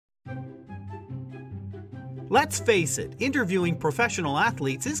Let's face it, interviewing professional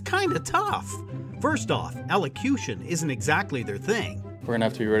athletes is kinda tough. First off, elocution isn't exactly their thing. We're going to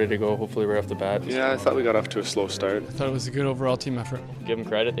have to be ready to go, hopefully right off the bat. Yeah, I thought we got off to a slow start. I thought it was a good overall team effort. Give them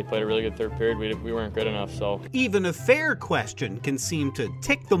credit, they played a really good third period. We weren't good enough, so. Even a fair question can seem to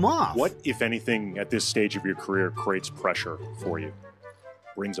tick them off. What, if anything, at this stage of your career creates pressure for you?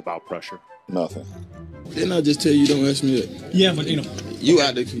 Brings about pressure? Nothing. Didn't I just tell you don't ask me that? Yeah, but You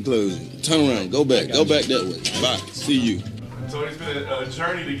out the conclusion. Turn around, go back that way. Bye, see you. So it's been a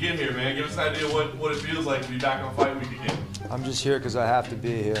journey to get here, man. Give us an idea what it feels like to be back on Fight Week again. I'm just here because I have to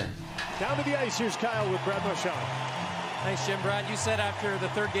be here. Down to the ice, here's Kyle with Brad Marchand. Thanks, Jim. Brad, you said after the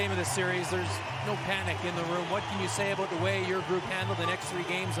third game of the series, there's no panic in the room. What can you say about the way your group handled the next 3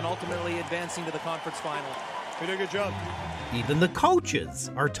 games and ultimately advancing to the conference final? You did a good job. Even the coaches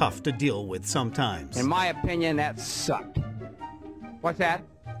are tough to deal with sometimes. In my opinion, that sucked. What's that?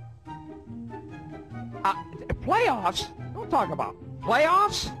 Playoffs? Don't talk about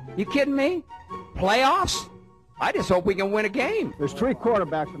playoffs. You kidding me? Playoffs? I just hope we can win a game. There's 3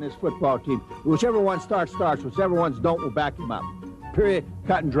 quarterbacks on this football team. Whichever one starts. Whichever ones don't, we'll back him up. Period.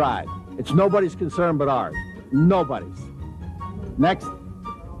 Cut and dry. It's nobody's concern but ours. Nobody's. Next.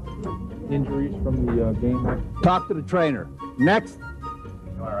 Injuries from the game. Talk to the trainer. Next.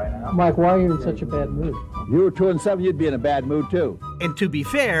 Mike, why are you in such a bad mood? You were 2-7, you'd be in a bad mood too. And to be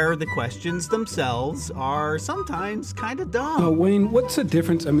fair, the questions themselves are sometimes kind of dumb. Wayne, what's the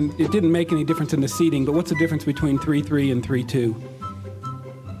difference? I mean, it didn't make any difference in the seeding, but what's the difference between 3-3 and 3-2?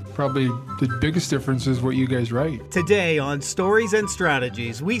 Probably the biggest difference is what you guys write. Today on Stories and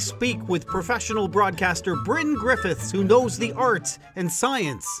Strategies, we speak with professional broadcaster Bryn Griffiths, who knows the art and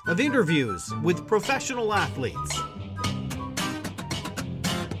science of interviews with professional athletes.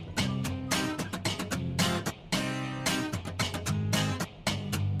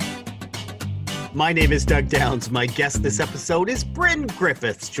 My name is Doug Downs. My guest this episode is Bryn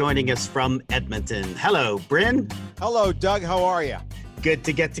Griffiths, joining us from Edmonton. Hello, Bryn. Hello, Doug. How are you? Good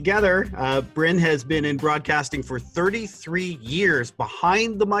to get together. Bryn has been in broadcasting for 33 years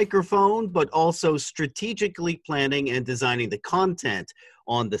behind the microphone, but also strategically planning and designing the content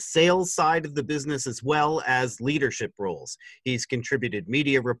on the sales side of the business as well as leadership roles. He's contributed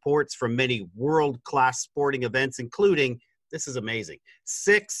media reports from many world-class sporting events, including, this is amazing,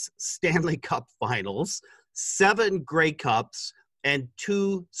 6 Stanley Cup finals, 7 Grey Cups, and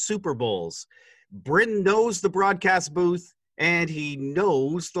 2 Super Bowls. Bryn knows the broadcast booth, and he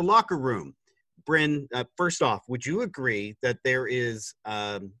knows the locker room. Bryn, first off, would you agree that there is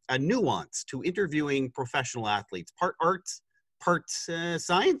a nuance to interviewing professional athletes? Part art, part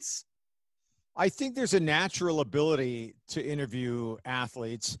science? I think there's a natural ability to interview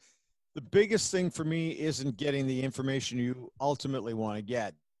athletes. The biggest thing for me isn't getting the information you ultimately want to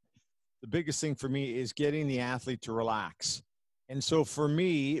get. The biggest thing for me is getting the athlete to relax. And so for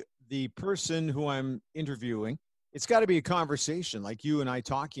me, the person who I'm interviewing, it's got to be a conversation like you and I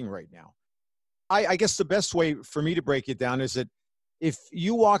talking right now. I guess the best way for me to break it down is that if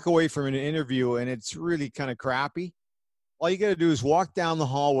you walk away from an interview and it's really kind of crappy, all you got to do is walk down the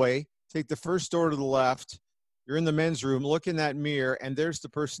hallway, take the first door to the left. You're in the men's room, look in that mirror, and there's the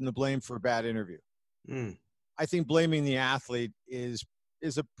person to blame for a bad interview. I think blaming the athlete is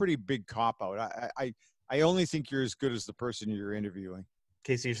a pretty big cop-out. I only think you're as good as the person you're interviewing.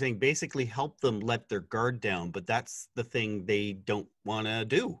 Okay, so you're saying basically help them let their guard down, but that's the thing they don't want to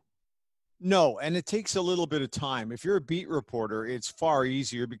do. No, and it takes a little bit of time. If you're a beat reporter, it's far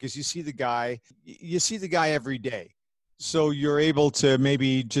easier because you see the guy every day. So you're able to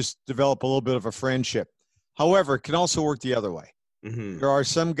maybe just develop a little bit of a friendship. However, it can also work the other way. Mm-hmm. There are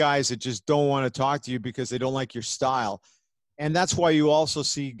some guys that just don't want to talk to you because they don't like your style. And that's why you also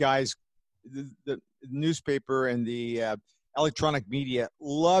see guys, the newspaper and the electronic media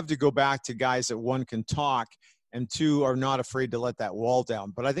love to go back to guys that, one, can talk, and 2, are not afraid to let that wall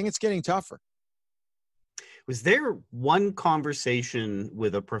down. But I think it's getting tougher. Was there one conversation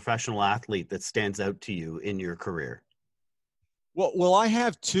with a professional athlete that stands out to you in your career? Well, I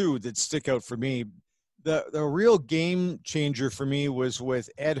have 2 that stick out for me. The real game changer for me was with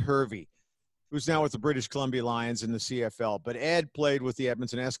Ed Hervey, who's now with the British Columbia Lions in the CFL. But Ed played with the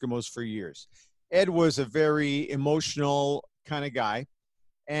Edmonton Eskimos for years. Ed was a very emotional kind of guy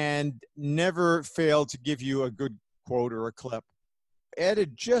and never failed to give you a good quote or a clip. Ed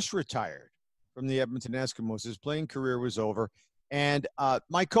had just retired from the Edmonton Eskimos. His playing career was over. And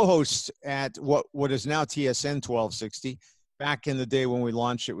my co-host at what is now TSN 1260, back in the day when we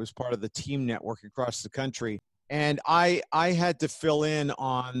launched, it was part of the team network across the country. And I had to fill in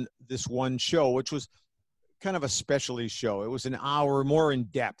on this one show, which was kind of a specialty show. It was an hour more in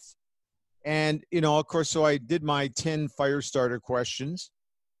depth. And, you know, of course, so I did my 10 fire starter questions.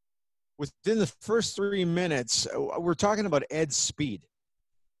 Within the first 3 minutes, we're talking about Ed's speed.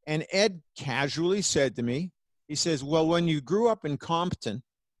 And Ed casually said to me, he says, well, when you grew up in Compton,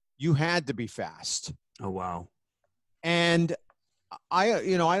 you had to be fast. Oh, wow. And I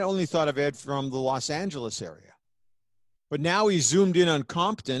only thought of Ed from the Los Angeles area. But now he zoomed in on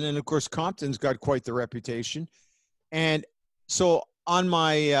Compton. And, of course, Compton's got quite the reputation. And so on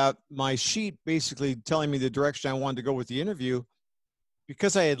my my sheet, basically telling me the direction I wanted to go with the interview,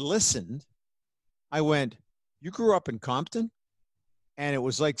 because I had listened, I went, you grew up in Compton? And it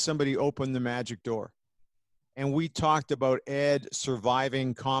was like somebody opened the magic door. And we talked about Ed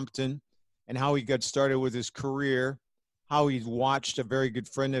surviving Compton and how he got started with his career, how he watched a very good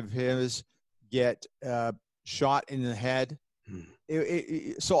friend of his get shot in the head.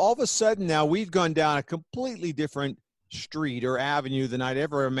 So all of a sudden now we've gone down a completely different street or avenue than I'd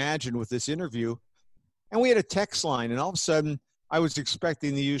ever imagined with this interview. And we had a text line, and all of a sudden I was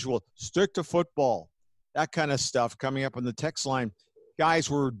expecting the usual stick to football, that kind of stuff coming up on the text line. Guys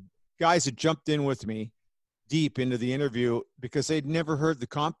had jumped in with me deep into the interview because they'd never heard the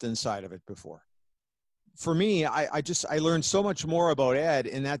Compton side of it before. For me, I learned so much more about Ed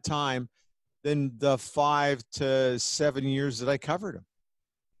in that time than the 5 to 7 years that I covered him.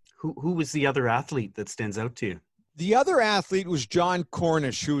 Who was the other athlete that stands out to you? The other athlete was John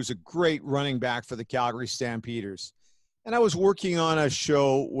Cornish, who was a great running back for the Calgary Stampeders. And I was working on a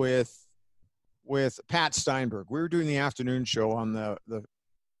show with Pat Steinberg. We were doing the afternoon show on the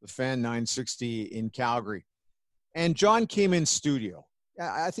Fan 960 in Calgary. And John came in studio.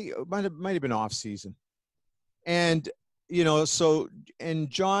 I think it might have been off season. And, you know, so, and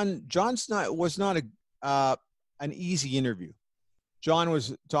John's was not an easy interview. John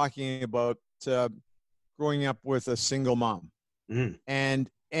was talking about growing up with a single mom. Mm.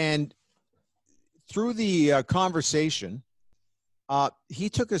 And through the conversation, he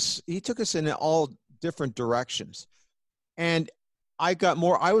took us in all different directions. And I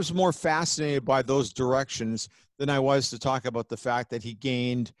was more fascinated by those directions than I was to talk about the fact that he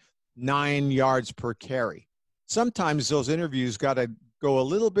gained 9 yards per carry. Sometimes those interviews got to go a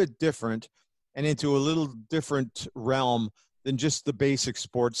little bit different and into a little different realm than just the basic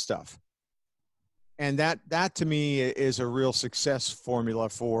sports stuff. And that to me is a real success formula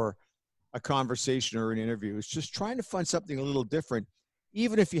for a conversation or an interview. It's just trying to find something a little different,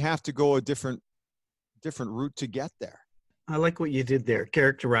 even if you have to go a different route to get there. I like what you did there,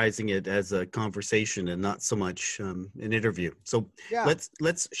 characterizing it as a conversation and not so much an interview. So yeah.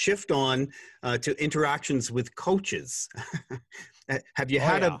 Let's shift on to interactions with coaches. Have you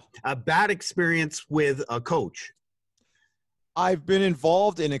had a bad experience with a coach? I've been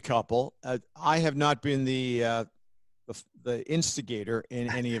involved in a couple. I have not been the instigator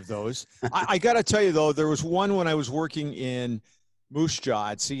in any of those. I got to tell you, though, there was one when I was working in Moose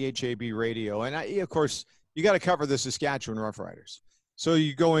Jaw at CHAB Radio. And of course, you got to cover the Saskatchewan Roughriders. So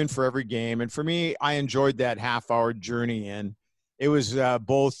you go in for every game. And for me, I enjoyed that half-hour journey in. It was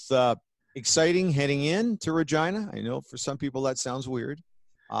both exciting heading in to Regina. I know for some people that sounds weird.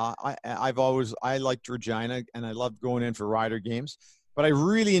 I liked Regina, and I loved going in for Rider games. But I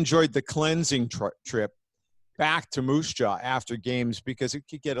really enjoyed the cleansing trip back to Moose Jaw after games because it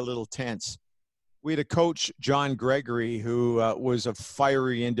could get a little tense. We had a coach, John Gregory, who was a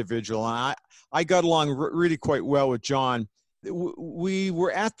fiery individual. And I got along really quite well with John. We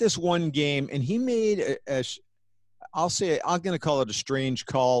were at this one game, and he made I'm going to call it a strange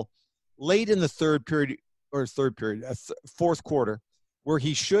call late in the fourth quarter, where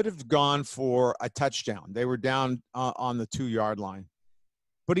he should have gone for a touchdown. They were down on the 2-yard line.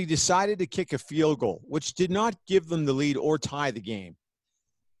 But he decided to kick a field goal, which did not give them the lead or tie the game.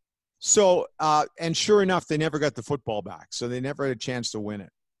 So, and sure enough, they never got the football back. So they never had a chance to win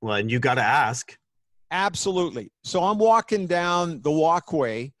it. Well, and you got to ask. Absolutely. So I'm walking down the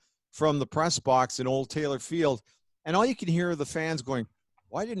walkway from the press box in Old Taylor Field, and all you can hear are the fans going,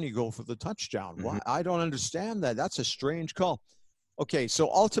 why didn't he go for the touchdown? Why? I don't understand that. That's a strange call. Okay, so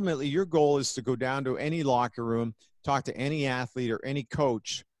ultimately your goal is to go down to any locker room, talk to any athlete or any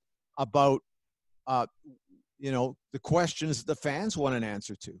coach about, the questions that the fans want an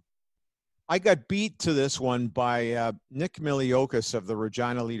answer to. I got beat to this one by Nick Miliokas of the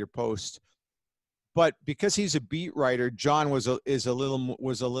Regina Leader-Post, but because he's a beat writer, John was a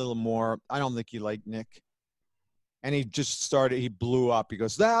little more. I don't think he liked Nick, and he blew up. He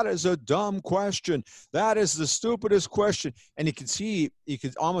goes, "That is a dumb question. That is the stupidest question." And you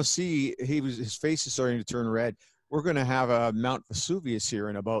could almost see his face is starting to turn red. We're going to have a Mount Vesuvius here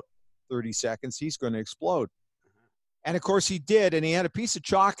in about 30 seconds. He's going to explode. And of course he did. And he had a piece of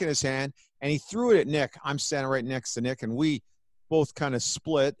chalk in his hand, and he threw it at Nick. I'm standing right next to Nick, and we both kind of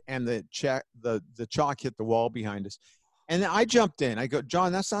split, and the chalk hit the wall behind us. And then I jumped in. I go,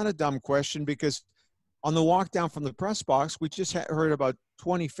 John, that's not a dumb question, because on the walk down from the press box, we just heard about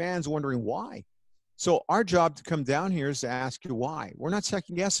 20 fans wondering why. So our job to come down here is to ask you why. We're not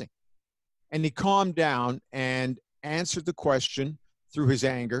second guessing. And he calmed down and answered the question through his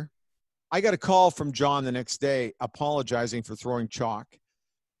anger. I got a call from John the next day apologizing for throwing chalk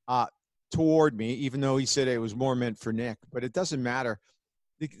toward me, even though he said it was more meant for Nick. But it doesn't matter.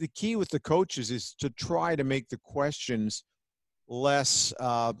 The key with the coaches is to try to make the questions less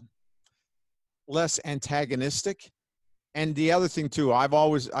antagonistic. And the other thing too, I've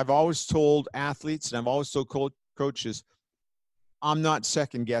always told athletes, and I've always told coaches, I'm not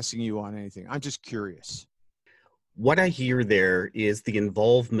second guessing you on anything. I'm just curious. What I hear there is the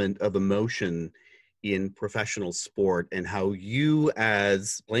involvement of emotion in professional sport, and how you,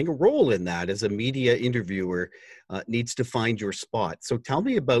 as playing a role in that as a media interviewer, needs to find your spot. So tell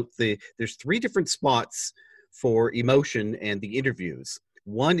me about there's 3 different spots for emotion and the interviews.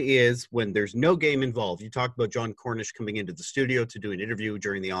 One is when there's no game involved. You talked about John Cornish coming into the studio to do an interview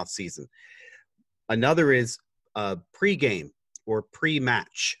during the off season. Another is pre-game or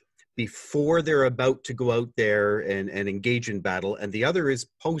pre-match, before they're about to go out there and engage in battle. And the other is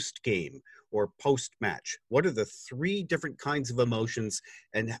post-game or post-match. What are the 3 different kinds of emotions,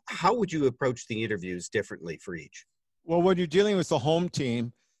 and how would you approach the interviews differently for each? Well, when you're dealing with the home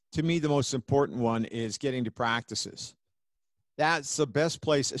team, to me, the most important one is getting to practices. That's the best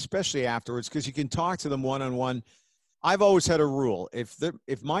place, especially afterwards, because you can talk to them one-on-one. I've always had a rule.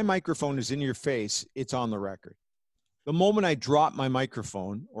 If my microphone is in your face, it's on the record. The moment I drop my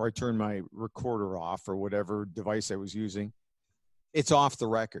microphone or I turn my recorder off or whatever device I was using, it's off the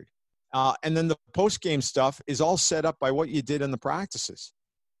record. And then the post-game stuff is all set up by what you did in the practices.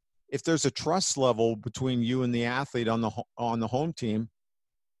 If there's a trust level between you and the athlete on the home team,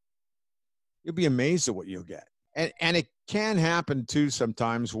 you'll be amazed at what you'll get. And it can happen too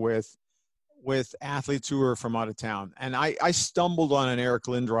sometimes with athletes who are from out of town. And I stumbled on an Eric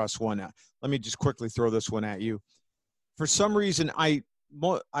Lindros one. Let me just quickly throw this one at you. For some reason, I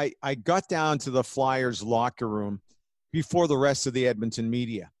got down to the Flyers locker room before the rest of the Edmonton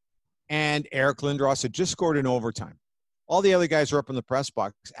media. And Eric Lindros had just scored in overtime. All the other guys were up in the press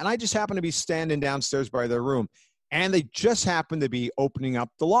box. And I just happened to be standing downstairs by their room. And they just happened to be opening up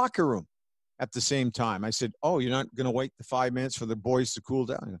the locker room at the same time. I said, oh, you're not going to wait the 5 minutes for the boys to cool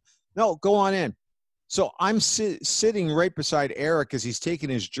down? No, go on in. So I'm sitting right beside Eric as he's taking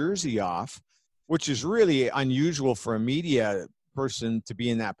his jersey off, which is really unusual for a media person to be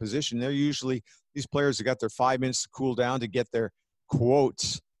in that position. They're usually, these players have got their 5 minutes to cool down to get their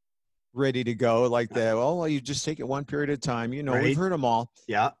quotes ready to go, like that. Well, you just take it one period at a time. You know, right. We've heard them all.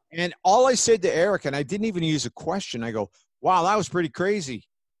 Yeah. And all I said to Eric, and I didn't even use a question, I go, wow, that was pretty crazy.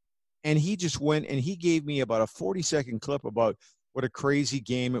 And he just went and he gave me about a 40-second clip about what a crazy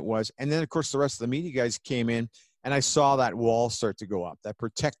game it was. And then, of course, the rest of the media guys came in, and I saw that wall start to go up. That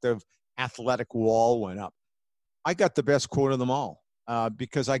protective athletic wall went up. I got the best quote of them all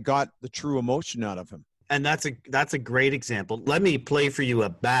because I got the true emotion out of him. And that's a great example. Let me play for you a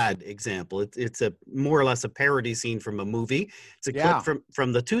bad example. It's a more or less a parody scene from a movie. It's a clip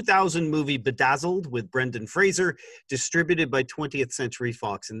from the 2000 movie Bedazzled with Brendan Fraser, distributed by 20th Century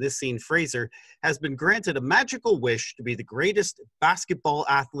Fox. In this scene, Fraser has been granted a magical wish to be the greatest basketball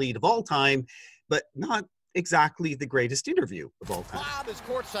athlete of all time, but not exactly the greatest interview of all time. Bob is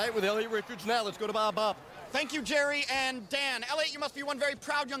courtside with Elliot Richards. Now let's go to Bob. Thank you, Jerry and Dan. Elliot, you must be one very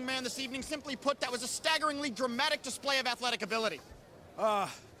proud young man this evening. Simply put, that was a staggeringly dramatic display of athletic ability. Well,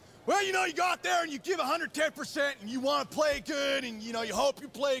 you know, you go out there and you give 110% and you want to play good and, you know, you hope you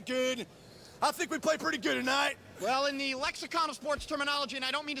play good. I think we played pretty good tonight. Well, in the lexicon of sports terminology, and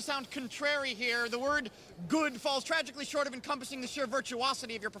I don't mean to sound contrary here, the word good falls tragically short of encompassing the sheer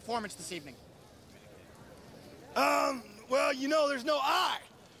virtuosity of your performance this evening. Well, you know, there's no I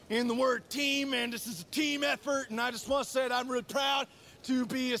in the word team, and this is a team effort, and I just want to say that I'm really proud to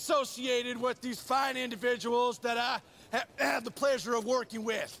be associated with these fine individuals that I have the pleasure of working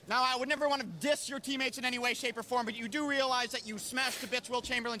with. Now, I would never want to diss your teammates in any way, shape, or form, but you do realize that you smashed to bits Will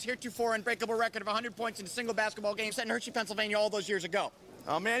Chamberlain's heretofore unbreakable record of 100 points in a single basketball game set in Hershey, Pennsylvania all those years ago.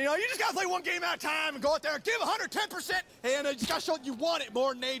 Oh, man, you know, you just got to play one game at a time and go out there and give 110%, and you just got to show that you want it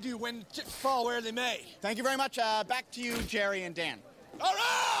more than they do when chips fall where they may. Thank you very much. Back to you, Jerry and Dan. All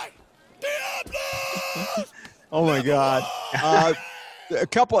right! Diablos! Oh, my God. A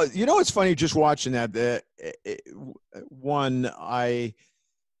couple of, you know, it's funny just watching that. One, I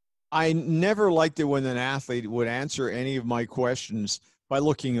never liked it when an athlete would answer any of my questions by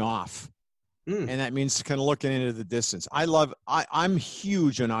looking off. And that means kind of looking into the distance. I'm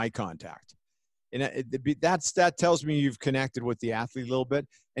huge on eye contact. And that tells me you've connected with the athlete a little bit.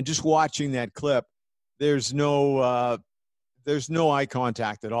 And just watching that clip, there's no eye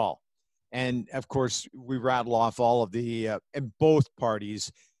contact at all. And of course, we rattle off all of the, and both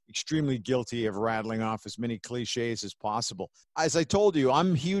parties extremely guilty of rattling off as many cliches as possible. As I told you,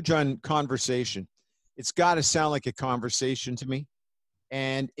 I'm huge on conversation. It's got to sound like a conversation to me,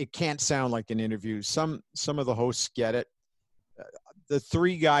 and it can't sound like an interview. Some of the hosts get it. The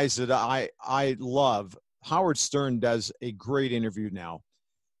three guys that I love, Howard Stern does a great interview now.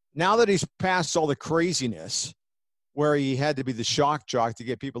 Now that he's past all the craziness where he had to be the shock jock to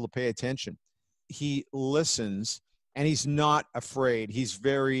get people to pay attention, he listens, and he's not afraid. He's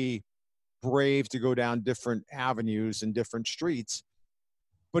very brave to go down different avenues and different streets,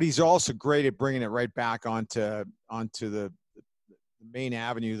 but he's also great at bringing it right back onto the main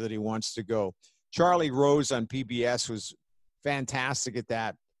avenue that he wants to go. Charlie Rose on PBS was fantastic at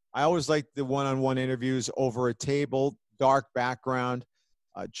that. I always like the one-on-one interviews over a table, dark background.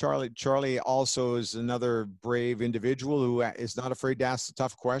 Charlie also is another brave individual who is not afraid to ask a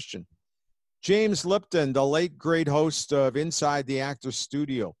tough question. James Lipton, the late great host of Inside the Actor's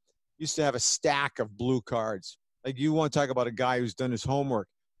Studio, used to have a stack of blue cards. Like, you want to talk about a guy who's done his homework,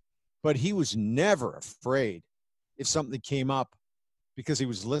 but he was never afraid if something came up because he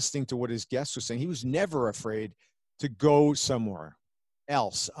was listening to what his guest was saying. He was never afraid to go somewhere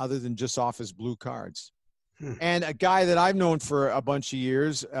else other than just off his blue cards. And a guy that I've known for a bunch of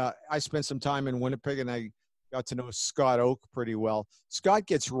years, I spent some time in Winnipeg, and I got to know Scott Oak pretty well. Scott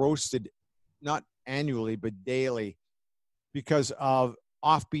gets roasted not annually, but daily, because of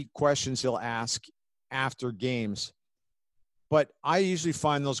offbeat questions he'll ask after games. But I usually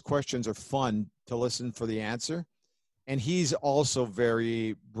find those questions are fun to listen for the answer. And he's also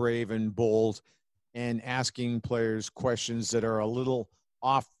very brave and bold and asking players questions that are a little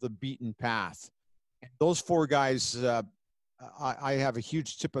off the beaten path. And those four guys, I have a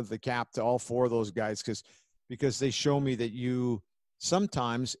huge tip of the cap to all four of those guys because they show me that you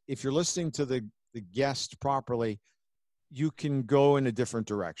sometimes, if you're listening to the guest properly, you can go in a different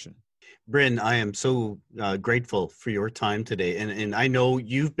direction. Bryn, I am so grateful for your time today. And I know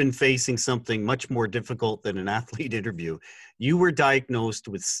you've been facing something much more difficult than an athlete interview. You were diagnosed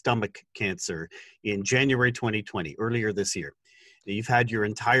with stomach cancer in January 2020, earlier this year. You've had your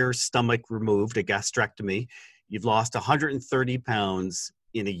entire stomach removed, a gastrectomy. You've lost 130 pounds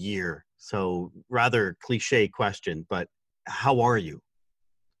in a year. So rather cliche question, but how are you?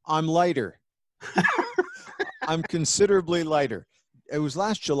 I'm lighter. I'm considerably lighter. It was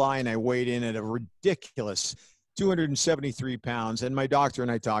last July, and I weighed in at a ridiculous 273 pounds. And my doctor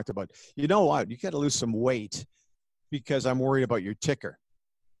and I talked about, you know what, you got to lose some weight because I'm worried about your ticker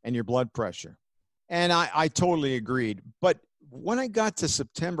and your blood pressure. And I totally agreed. But when I got to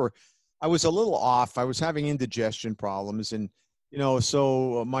September, I was a little off. I was having indigestion problems. And,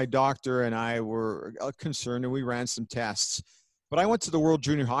 so my doctor and I were concerned, and we ran some tests. But I went to the World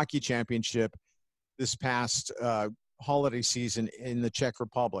Junior Hockey Championship this past holiday season in the Czech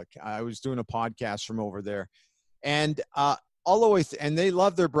Republic. I was doing a podcast from over there. And all the way, and they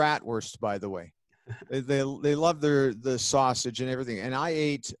love their bratwurst, by the way. They love the sausage and everything. And I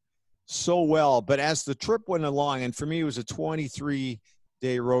ate so well, but as the trip went along, and for me, it was a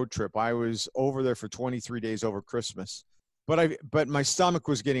 23-day road trip. I was over there for 23 days over Christmas, but my stomach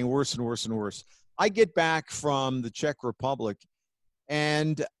was getting worse and worse and worse. I get back from the Czech Republic,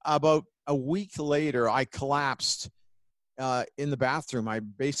 and about a week later, I collapsed in the bathroom. I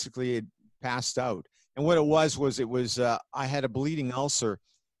basically had passed out. And what it was I had a bleeding ulcer,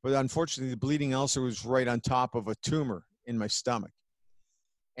 but unfortunately the bleeding ulcer was right on top of a tumor in my stomach.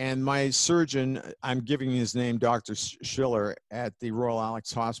 And my surgeon, I'm giving his name, Dr. Schiller at the Royal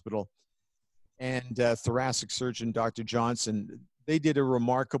Alex Hospital, and thoracic surgeon, Dr. Johnson, they did a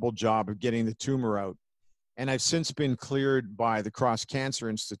remarkable job of getting the tumor out. And I've since been cleared by the Cross Cancer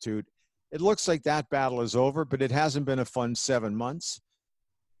Institute. It looks like that battle is over, but it hasn't been a fun 7 months.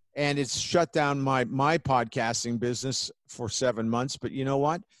 And it's shut down my podcasting business for 7 months. But you know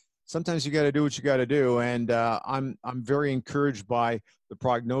what? Sometimes you got to do what you got to do. And I'm very encouraged by the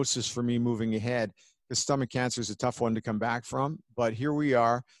prognosis for me moving ahead. Because stomach cancer is a tough one to come back from. But here we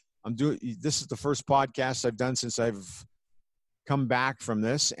are. This is the first podcast I've done since I've come back from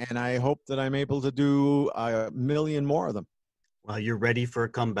this. And I hope that I'm able to do 1 million more of them. Well, you're ready for a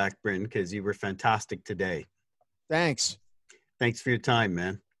comeback, Bryn, because you were fantastic today. Thanks. Thanks for your time,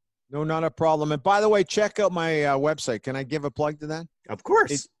 man. No, not a problem. And by the way, check out my website. Can I give a plug to that? Of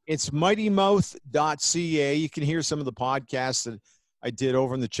course. It's mightymouth.ca. You can hear some of the podcasts that I did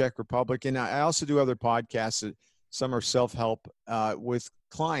over in the Czech Republic. And I also do other podcasts. Some are self-help with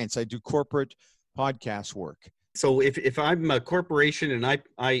clients. I do corporate podcast work. So if I'm a corporation and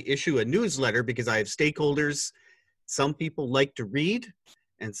I issue a newsletter because I have stakeholders, some people like to read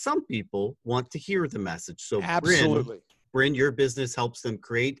and some people want to hear the message. So absolutely. Bryn, your business helps them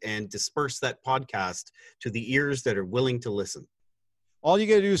create and disperse that podcast to the ears that are willing to listen. All you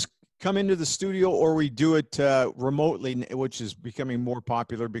got to do is come into the studio, or we do it remotely, which is becoming more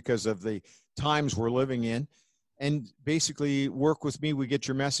popular because of the times we're living in. And basically work with me. We get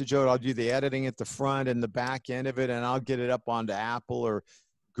your message out. I'll do the editing at the front and the back end of it, and I'll get it up onto Apple or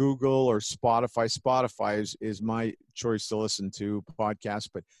Google or Spotify. Spotify is my choice to listen to podcasts,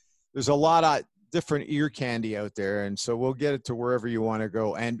 but there's a lot of different ear candy out there. And so we'll get it to wherever you want to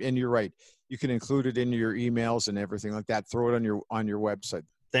go. And you're right. You can include it in your emails and everything like that. Throw it on your website.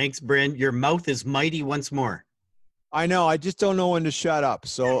 Thanks, Bryn. Your mouth is mighty once more. I know. I just don't know when to shut up.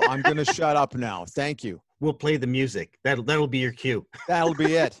 So I'm going to shut up now. Thank you. We'll play the music. That'll be your cue. That'll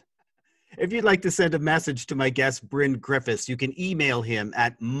be it. If you'd like to send a message to my guest, Bryn Griffiths, you can email him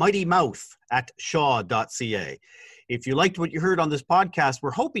at mightymouth@shaw.ca. If you liked what you heard on this podcast,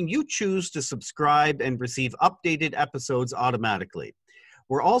 we're hoping you choose to subscribe and receive updated episodes automatically.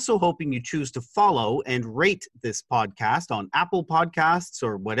 We're also hoping you choose to follow and rate this podcast on Apple Podcasts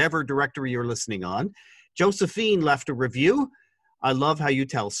or whatever directory you're listening on. Josephine left a review. I love how you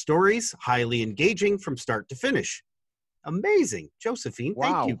tell stories, highly engaging from start to finish. Amazing. Josephine,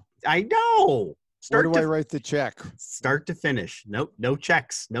 wow. Thank you. I know. Where do I write the check? Start to finish. Nope, no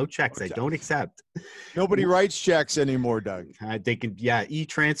checks. No checks. I don't accept. Nobody writes checks anymore, Doug. They can,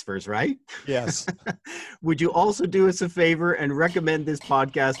 e-transfers, right? Yes. Would you also do us a favor and recommend this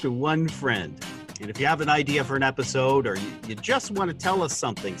podcast to one friend? And if you have an idea for an episode or you just want to tell us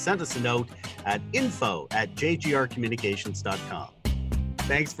something, send us a note at info@jgrcommunications.com.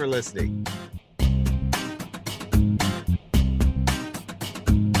 Thanks for listening.